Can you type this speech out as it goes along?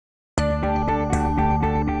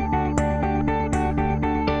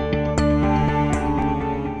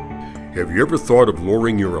Have you ever thought of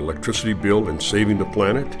lowering your electricity bill and saving the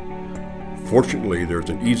planet? Fortunately, there's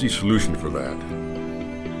an easy solution for that.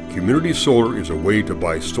 Community solar is a way to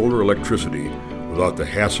buy solar electricity without the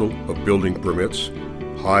hassle of building permits,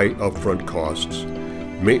 high upfront costs,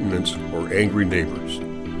 maintenance, or angry neighbors.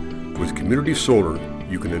 With community solar,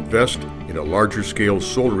 you can invest in a larger scale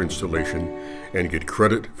solar installation and get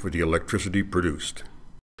credit for the electricity produced.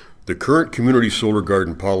 The current community solar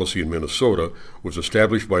garden policy in Minnesota was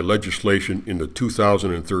established by legislation in the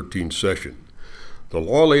 2013 session. The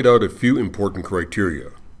law laid out a few important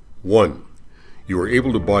criteria. 1. You are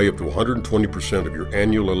able to buy up to 120% of your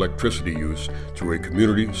annual electricity use through a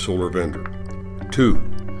community solar vendor.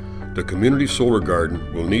 2. The community solar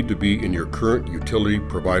garden will need to be in your current utility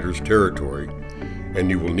provider's territory,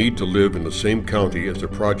 and you will need to live in the same county as the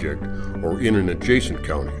project or in an adjacent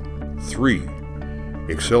county. 3.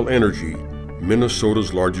 Xcel Energy,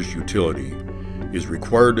 Minnesota's largest utility, is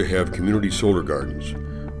required to have community solar gardens,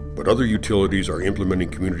 but other utilities are implementing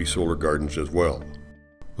community solar gardens as well.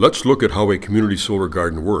 Let's look at how a community solar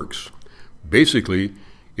garden works. Basically,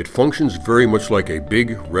 it functions very much like a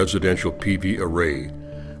big residential PV array,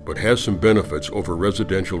 but has some benefits over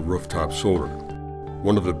residential rooftop solar.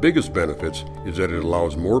 One of the biggest benefits is that it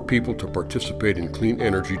allows more people to participate in clean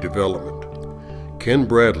energy development. Ken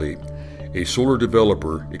Bradley, a solar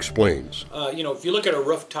developer, explains. If you look at our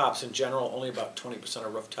rooftops in general, only about 20%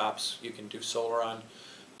 of rooftops you can do solar on.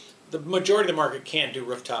 The majority of the market can't do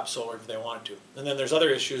rooftop solar if they want to. And then there's other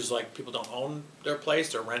issues like people don't own their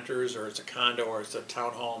place, they're renters, or it's a condo, or it's a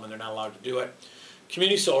townhome, and they're not allowed to do it.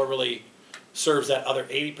 Community solar really serves that other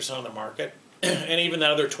 80% of the market, and even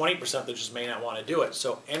that other 20% that just may not want to do it.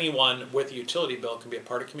 So anyone with a utility bill can be a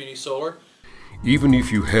part of community solar. Even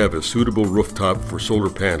if you have a suitable rooftop for solar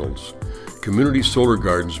panels, community solar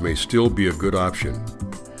gardens may still be a good option.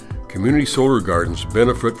 Community solar gardens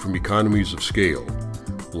benefit from economies of scale,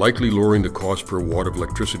 likely lowering the cost per watt of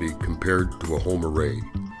electricity compared to a home array.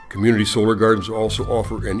 Community solar gardens also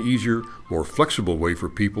offer an easier, more flexible way for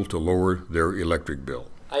people to lower their electric bill.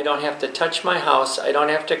 I don't have to touch my house, I don't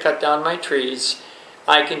have to cut down my trees.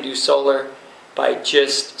 I can do solar by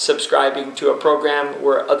just subscribing to a program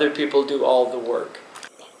where other people do all the work.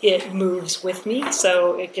 It moves with me,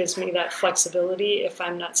 so it gives me that flexibility if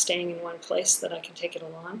I'm not staying in one place that I can take it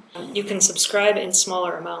along. You can subscribe in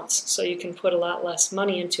smaller amounts, so you can put a lot less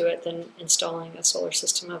money into it than installing a solar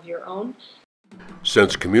system of your own.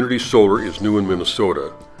 Since community solar is new in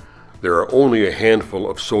Minnesota, there are only a handful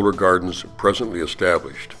of solar gardens presently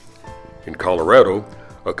established. In Colorado,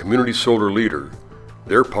 a community solar leader,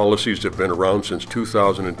 their policies have been around since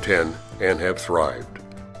 2010 and have thrived.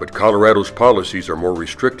 But Colorado's policies are more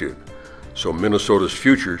restrictive, so Minnesota's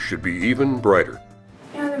future should be even brighter.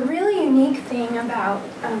 The really unique thing about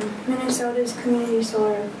Minnesota's community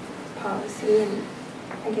solar policy, and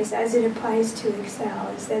I guess as it applies to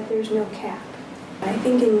Xcel, is that there's no cap. I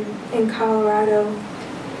think in Colorado,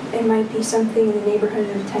 it might be something in the neighborhood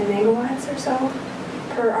of 10 megawatts or so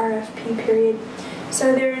per RFP period.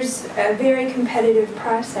 So there's a very competitive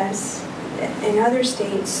process in other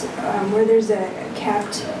states where there's a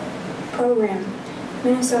capped program.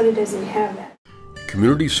 Minnesota doesn't have that.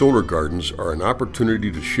 Community solar gardens are an opportunity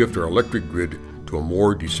to shift our electric grid to a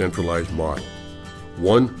more decentralized model,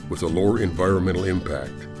 one with a lower environmental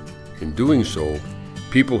impact. In doing so,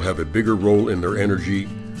 people have a bigger role in their energy.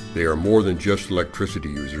 They are more than just electricity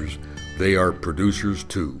users, they are producers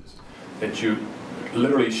too. That you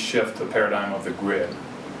literally shift the paradigm of the grid,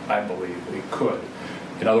 I believe it could.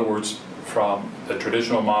 In other words, from the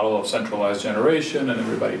traditional model of centralized generation and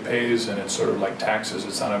everybody pays and it's sort of like taxes,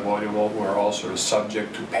 it's unavoidable, we're all sort of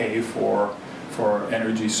subject to pay for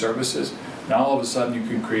energy services. Now all of a sudden you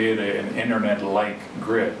can create an internet-like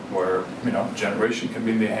grid where generation can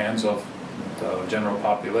be in the hands of the general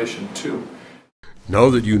population too. Now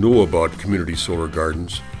that you know about community solar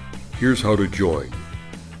gardens, here's how to join.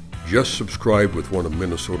 Just subscribe with one of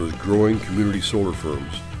Minnesota's growing community solar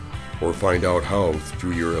firms, or find out how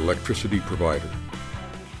through your electricity provider.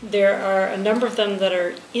 There are a number of them that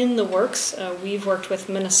are in the works. We've worked with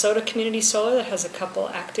Minnesota Community Solar that has a couple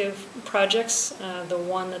active projects. The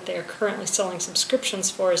one that they are currently selling subscriptions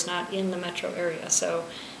for is not in the metro area, so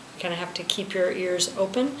you kind of have to keep your ears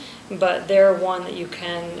open, but they're one that you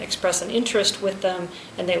can express an interest with them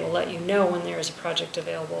and they will let you know when there is a project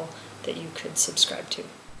available that you could subscribe to.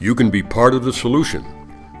 You can be part of the solution.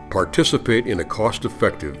 Participate in a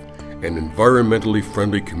cost-effective and environmentally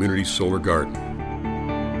friendly community solar garden.